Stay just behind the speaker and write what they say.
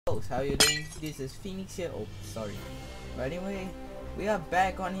How you doing? This is Phoenix here. Oh, sorry. But anyway, we are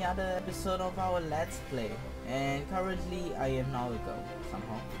back on the other episode of our Let's Play, and currently I am now a girl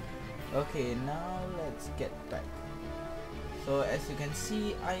somehow. Okay, now let's get back. So as you can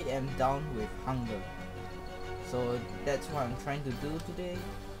see, I am down with hunger. So that's what I'm trying to do today.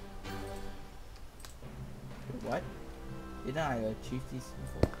 What? Didn't I achieve this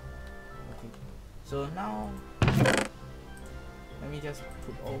before? Okay. So now let me just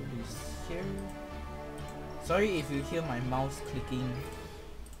put all this here. Sorry if you hear my mouse clicking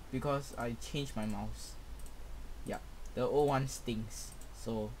because I changed my mouse. Yeah, the old one stinks,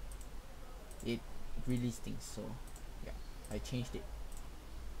 so it really stinks. So yeah, I changed it.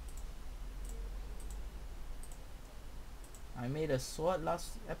 I made a sword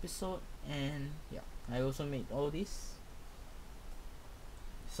last episode, and yeah, I also made all this.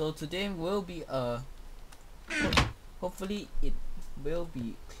 So today will be hopefully it will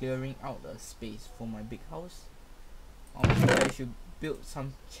be clearing out a space for my big house. Or maybe I should build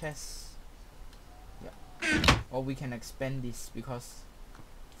some chests. Yeah. Or we can expand this, because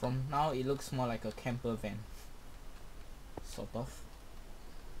from now it looks more like a camper van. Sort of.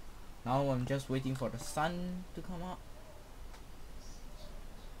 Now I'm just waiting for the sun to come up.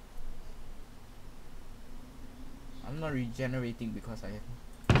 I'm not regenerating because I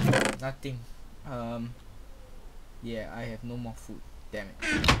have nothing. Yeah, I have no more food. Damn it.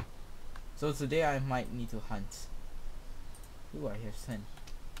 So today I might need to hunt. Ooh, I have sand.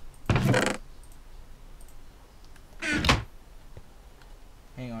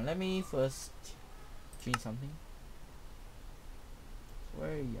 Hang on, let me first change something.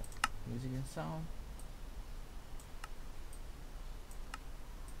 Where are you at? Music and sound.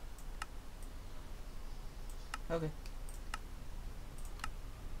 Okay.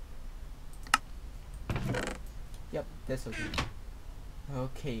 Yep, that's okay.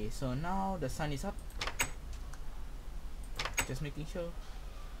 Okay, so now the sun is up. Just making sure.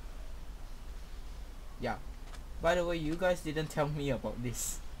 Yeah. By the way, you guys didn't tell me about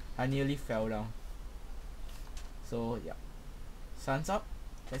this. I nearly fell down. So yeah. Sun's up.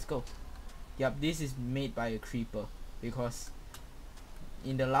 Let's go. Yep, this is made by a creeper, because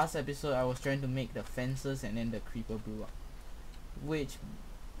in the last episode I was trying to make the fences and then the creeper blew up, which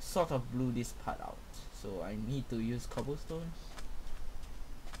sort of blew this part out. So I need to use cobblestone.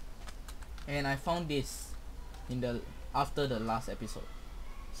 And I found this in the after the last episode.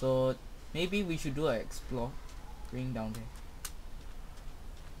 So maybe we should do an explore. Bring down there.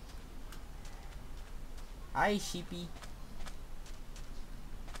 Hi sheepy.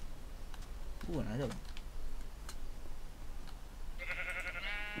 Ooh, another one.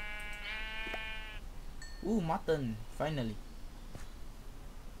 Ooh, mutton, finally.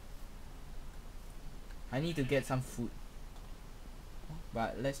 I need to get some food.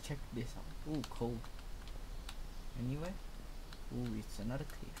 But let's check this out. Ooh, coal. Anywhere? Ooh, it's another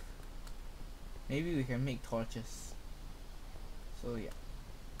cave. Maybe we can make torches. So yeah.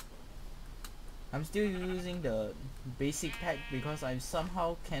 I'm still using the basic pack because I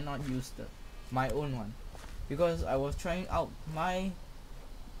somehow cannot use my own one. Because I was trying out my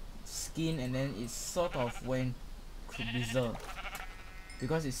skin and then it sort of went berserk.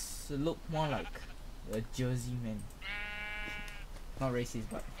 Because it's look more like a Jersey man. Not racist,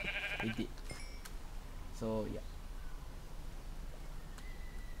 but it did. So yeah.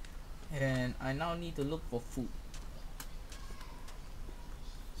 And I now need to look for food.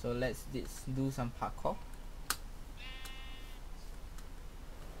 So let's do some parkour.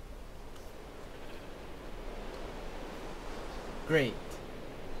 Great.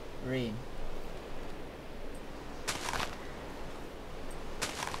 Rain.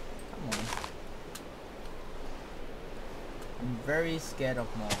 Come on. I'm very scared of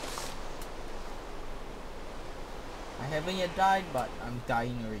mobs. I haven't yet died, but I'm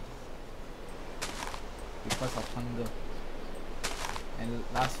dying already because of hunger. And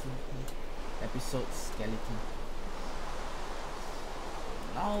last episode skeleton.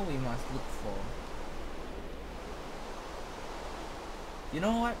 Now we must look for. You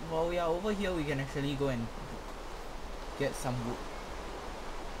know what? While we are over here, we can actually go and get some wood.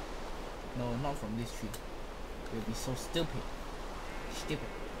 No, not from this tree. We'll be so stupid. Stupid.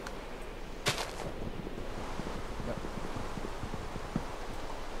 Yep.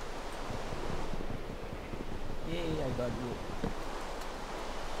 Yay, I got wood.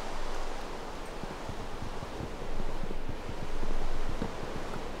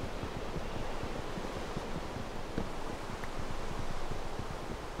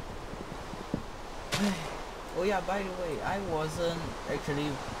 Oh yeah, by the way, I wasn't actually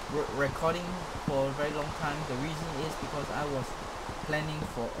recording for a very long time. The reason is because I was planning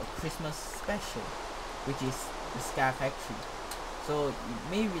for a Christmas special, which is the Sky Factory. So it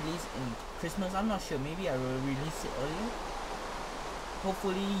may release in Christmas, I'm not sure, maybe I will release it earlier.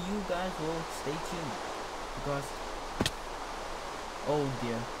 Hopefully you guys will stay tuned, because oh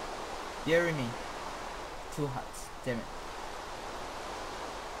dear me, 2 hearts, damn it.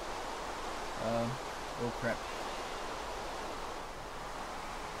 Oh crap,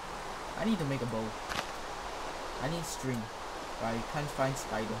 I need to make a bow. I need string, but I can't find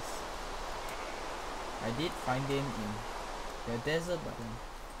spiders. I did find them in the desert, but then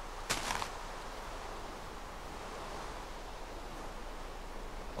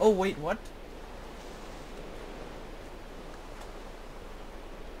oh wait, what?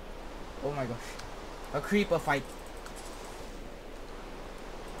 Oh my gosh, a creeper fight.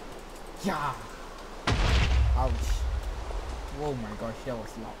 Yeah. Ouch. Oh my gosh, that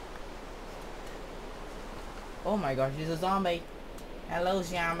was loud. Oh my gosh, it's a zombie. Hello,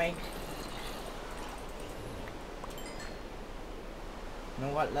 zombie. You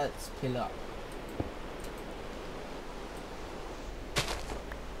know what? Let's kill up.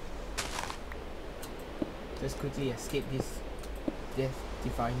 Just quickly escape this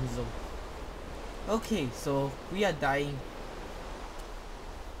death-defying zone. Okay, so we are dying.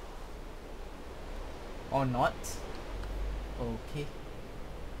 Or not. Okay.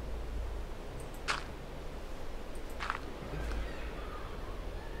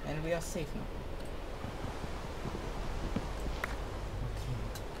 And we are safe now. Okay.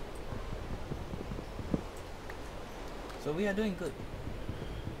 So we are doing good.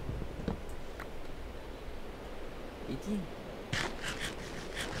 18.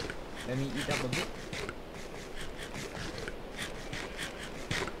 Let me eat up a bit.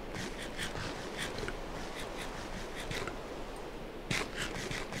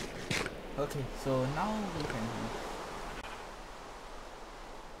 Okay, so now we can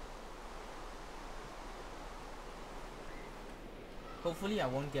hopefully I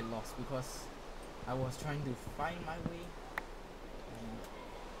won't get lost, because I was trying to find my way.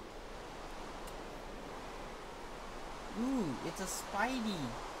 Ooh, it's a Spidey.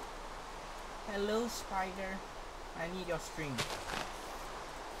 Hello, spider. I need your string.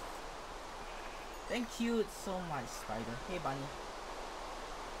 Thank you so much, spider. Hey, bunny.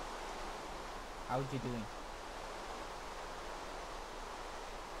 How you doing?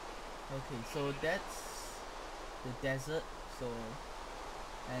 Okay, so that's the desert. So,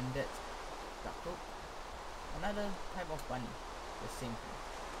 and that's duck. Another type of bunny, the same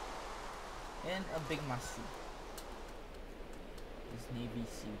thing. And a big mushroom. This Navy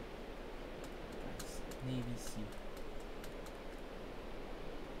SEAL. Nice. Navy SEAL.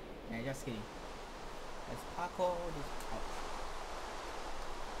 Yeah, just kidding. Let's parkour this out.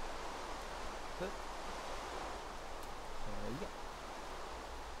 Good. Yeah.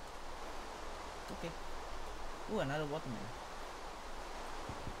 Okay. Ooh, another watermelon.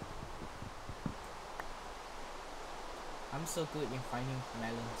 I'm so good in finding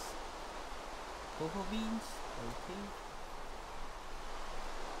melons. Cocoa beans. Okay.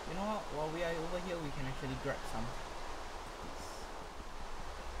 You know what? While we are over here, we can actually grab some.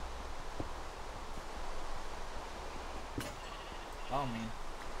 Oh man.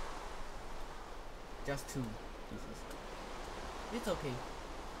 Just 2 pieces. It's okay.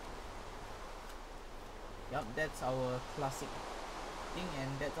 Yup, that's our classic thing,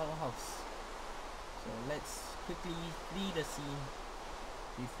 and that's our house. So let's quickly flee the scene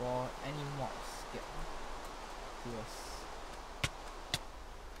before any mobs get to us.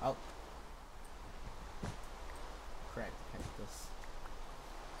 Out. Crack cactus.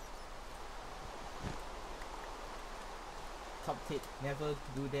 Top tip, never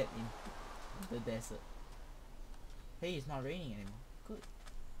do that in the desert. Hey, it's not raining anymore. Good.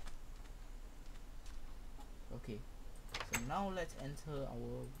 Okay, so now let's enter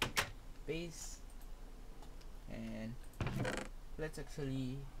our base, and let's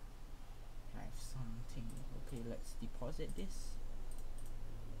actually have something. Okay, let's deposit this.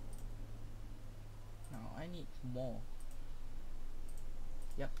 Now I need more.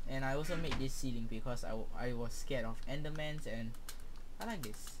 Yep, and I also made this ceiling because I was scared of endermans, and I like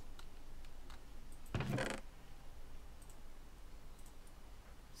this.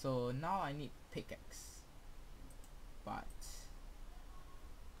 So now I need pickaxe, but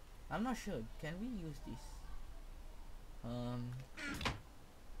I'm not sure. Can we use this?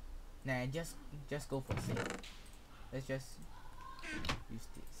 Nah, just go for safe. Let's just use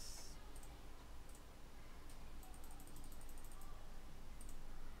this.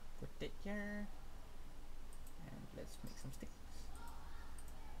 Put it here, and let's make some sticks.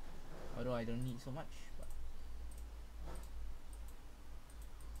 Although I don't need so much, but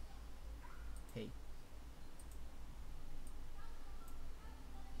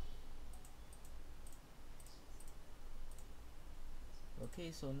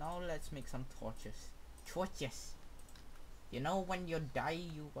Okay, so now let's make some torches. Torches! You know when you die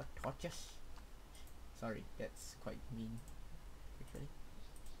you got torches? Sorry, that's quite mean actually.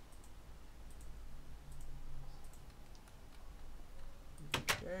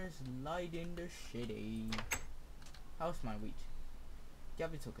 There's light in the city. How's my wheat?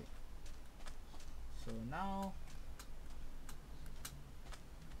 Yep, it's okay. So now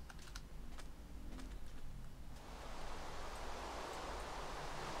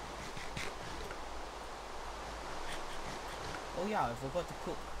oh yeah, I forgot to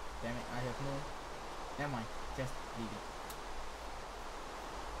cook. Damn it, I have no... Never mind, just leave it.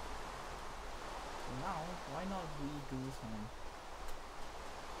 So now, why not we do some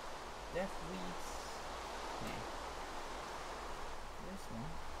death weeds? Nah. This one.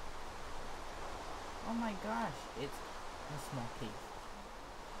 Oh my gosh, it's a small cave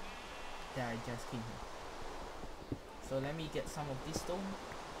that I just came here. So let me get some of this stone.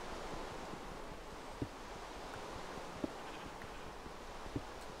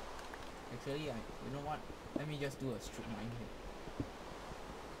 Actually, you know what? Let me just do a strip mine here.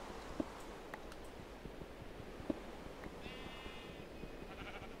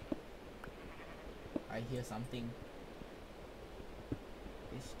 I hear something.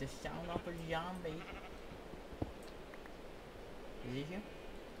 It's the sound of a zombie. Is it here?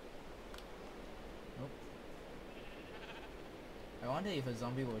 Nope. I wonder if a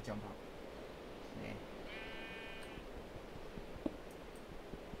zombie will jump out. Nah.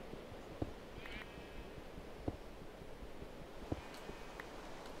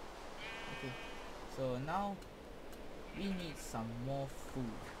 Okay. So now we need some more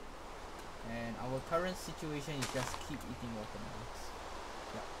food. And our current situation is just keep eating watermelons.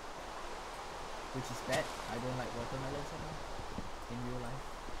 Yeah. Which is bad. I don't like watermelons at all in real life.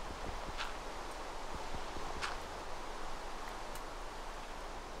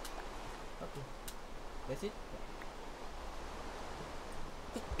 Okay. That's it?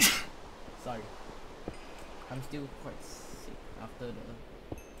 Sorry. I'm still quite sick after the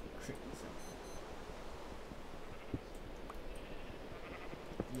trip itself.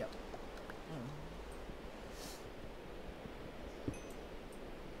 Yep.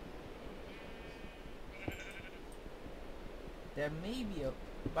 There may be a...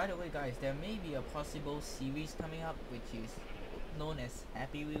 By the way guys, there may be a possible series coming up which is known as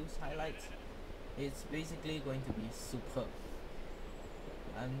Happy Wheels Highlights. It's basically going to be superb.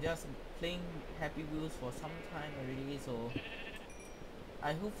 I'm just playing Happy Wheels for some time already, so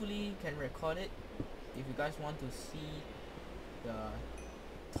I hopefully can record it if you guys want to see the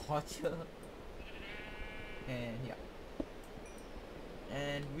torture. And yeah.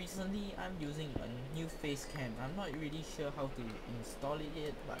 And recently I'm using a new face cam. I'm not really sure how to install it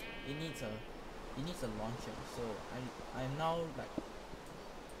yet, but it needs a launcher. So I'm now like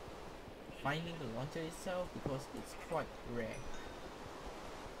finding the launcher itself because it's quite rare.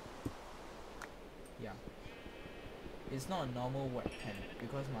 Yeah. It's not a normal webcam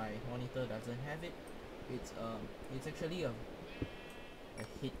because my monitor doesn't have it. It's actually a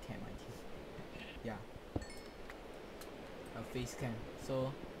head cam, I think. Yeah. A face cam,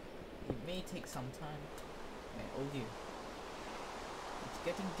 so it may take some time. And oh dear, it's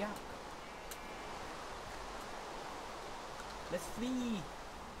getting dark. Let's flee.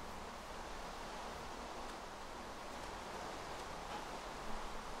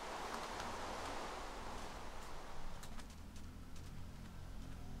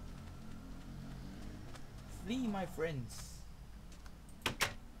 Flee, my friends.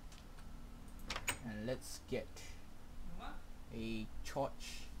 And let's get a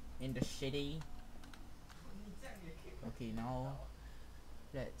torch in the city. Okay, now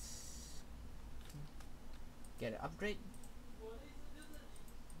let's get an upgrade.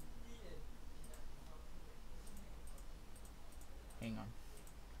 Hang on.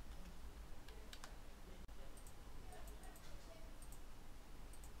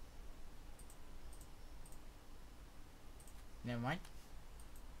 Never mind.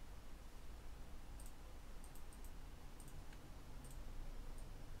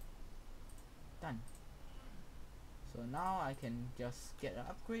 Done. So now I can just get an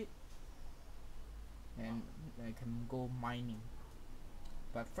upgrade and I can go mining.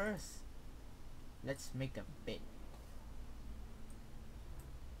 But first, let's make a bed.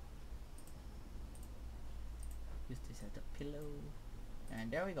 Use this as a pillow. And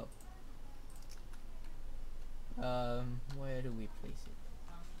there we go. Where do we place it?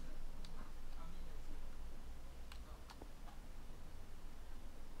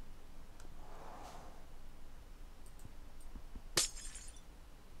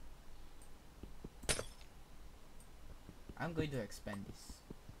 I'm going to expand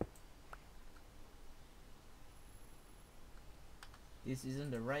this. This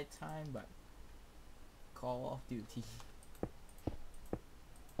isn't the right time, but Call of Duty.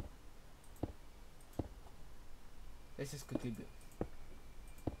 Let's just quickly build.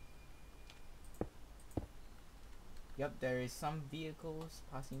 Yep, there is some vehicles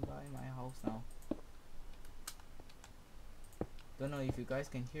passing by my house now. Don't know if you guys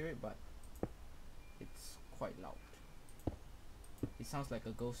can hear it, but it's quite loud. It sounds like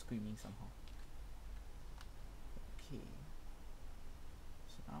a ghost screaming somehow. Okay.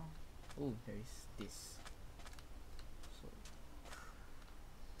 So now, oh, there is this. So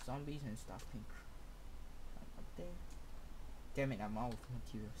zombies and stuff can climb up there. Damn it, I'm out of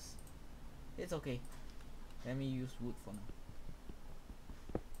materials. It's okay. Let me use wood for now.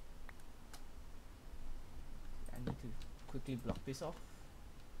 I need to quickly block this off.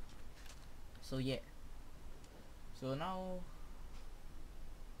 So yeah. So now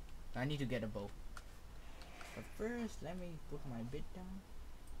I need to get a bow. But first, let me put my bed down.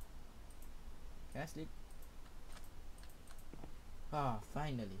 Can I sleep? Ah,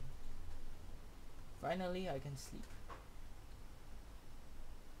 finally. Finally, I can sleep.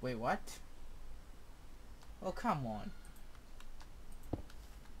 Wait, what? Oh, come on.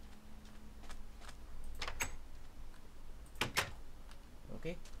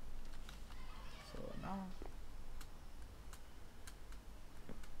 Okay. So now.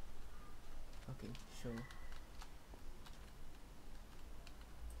 Okay, sure.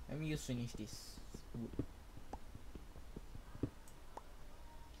 Let me just finish this wood.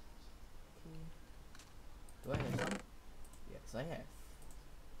 Okay. Do I have some? Yes, I have.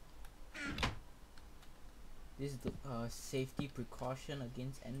 This is the safety precaution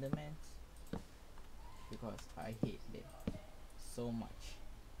against endermans, because I hate them so much.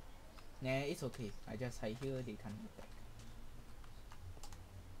 Nah, it's okay. I just hide here, they can't attack.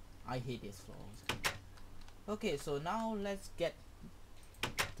 I hate this floor. Okay, so now let's get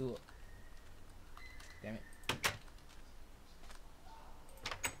to... Damn it.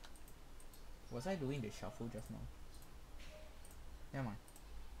 Was I doing the shuffle just now? Never mind.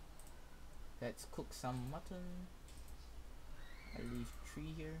 Let's cook some mutton. I leave 3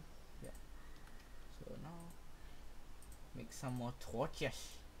 here. Yeah. So now make some more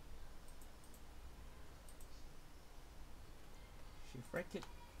torches. Shift right click.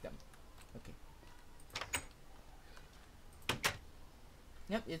 Done. Okay.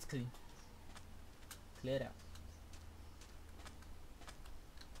 Yep, it's clean. Cleared out.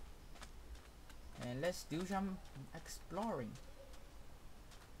 And let's do some exploring.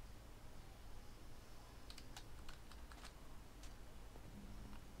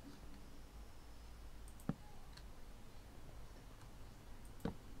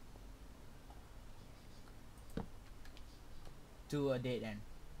 To a dead end.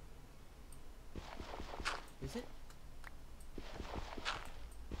 Is it?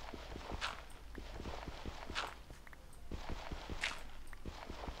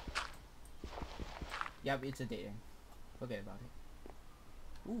 Yep, it's a dead end. Forget about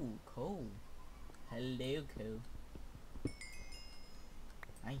it. Ooh, coal. Hello, coal.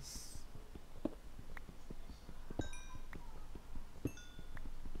 Nice.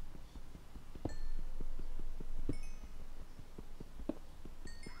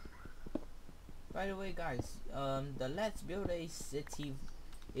 By the way, guys, the Let's Build a City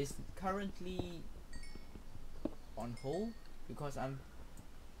is currently on hold because I'm...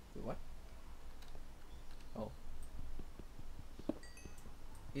 Wait, what? Oh.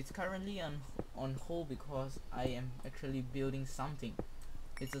 It's currently on hold because I am actually building something.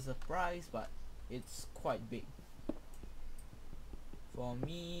 It's a surprise, but it's quite big. For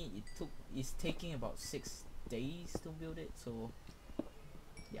me, it's taking about 6 days to build it, so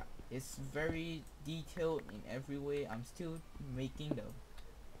yeah, it's very detailed in every way. I'm still making the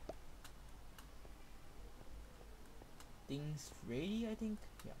things ready, I think.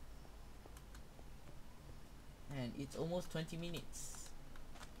 Yeah. And it's almost 20 minutes.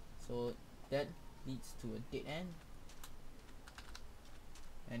 So that leads to a dead end.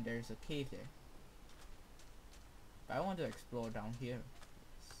 And there's a cave there. But I want to explore down here.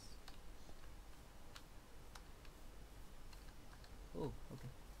 Oh, okay.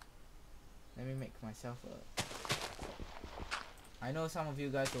 Let me make myself a... I know some of you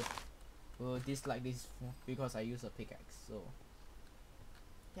guys will dislike this because I use a pickaxe, so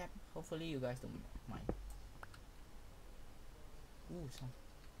yeah, hopefully you guys don't mind. Ooh, some...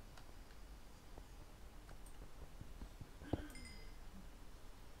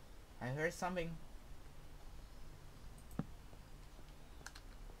 I heard something.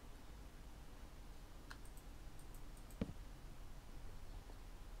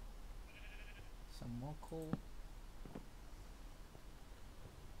 more coal.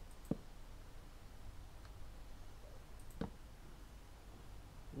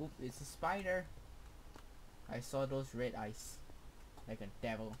 Oop, it's a spider. I saw those red eyes. Like a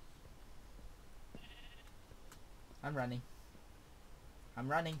devil. I'm running. I'm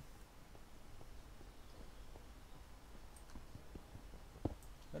running.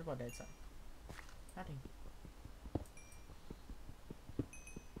 What about that side? Nothing.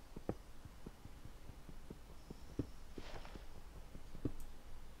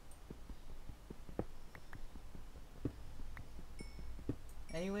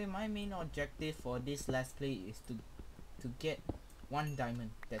 Anyway, my main objective for this last play is to get 1 diamond.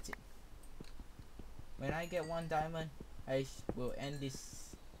 That's it. When I get 1 diamond, I will end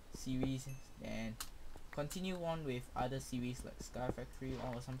this series and continue on with other series like Sky Factory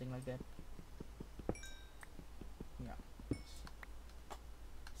or something like that. Yeah.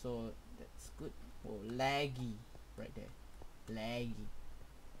 So that's good. Oh, laggy right there. Laggy.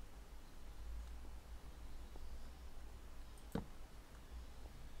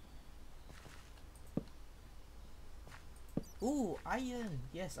 Ooh, iron.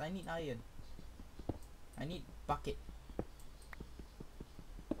 Yes, I need iron. I need bucket.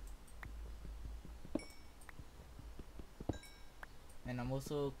 And I'm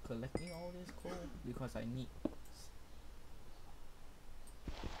also collecting all this coal because I need.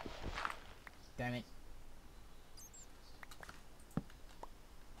 Damn it.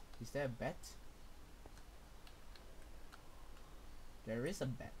 Is there a bat? There is a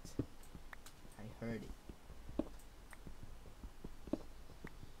bat. I heard it.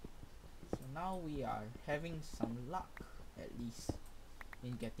 So now we are having some luck, at least,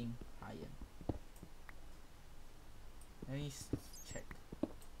 in getting iron. Let me check.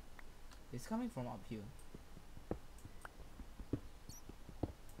 It's coming from up here.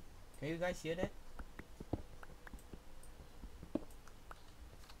 Can you guys hear that?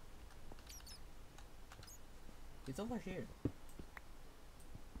 It's over here.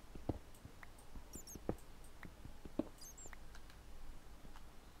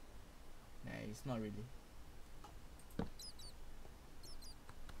 Nah, it's not really.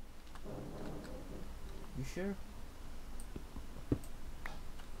 You sure?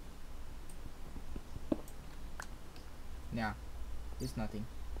 Nah, it's nothing.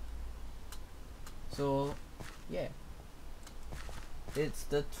 So yeah, it's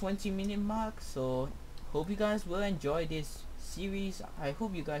the 20-minute mark, so hope you guys will enjoy this series. I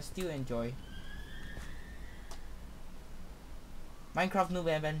hope you guys still enjoy Minecraft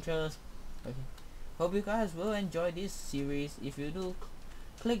Noob Adventures. Okay, hope you guys will enjoy this series. If you do,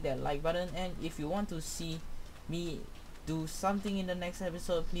 click that like button, and if you want to see me do something in the next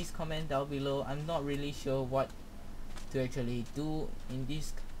episode, please comment down below. I'm not really sure what to actually do in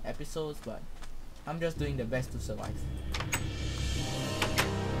these episodes, but I'm just doing the best to survive.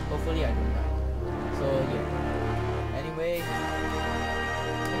 Hopefully I don't die. So yeah. Anyway,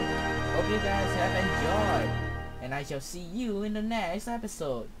 hope you guys have enjoyed, and I shall see you in the next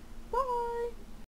episode.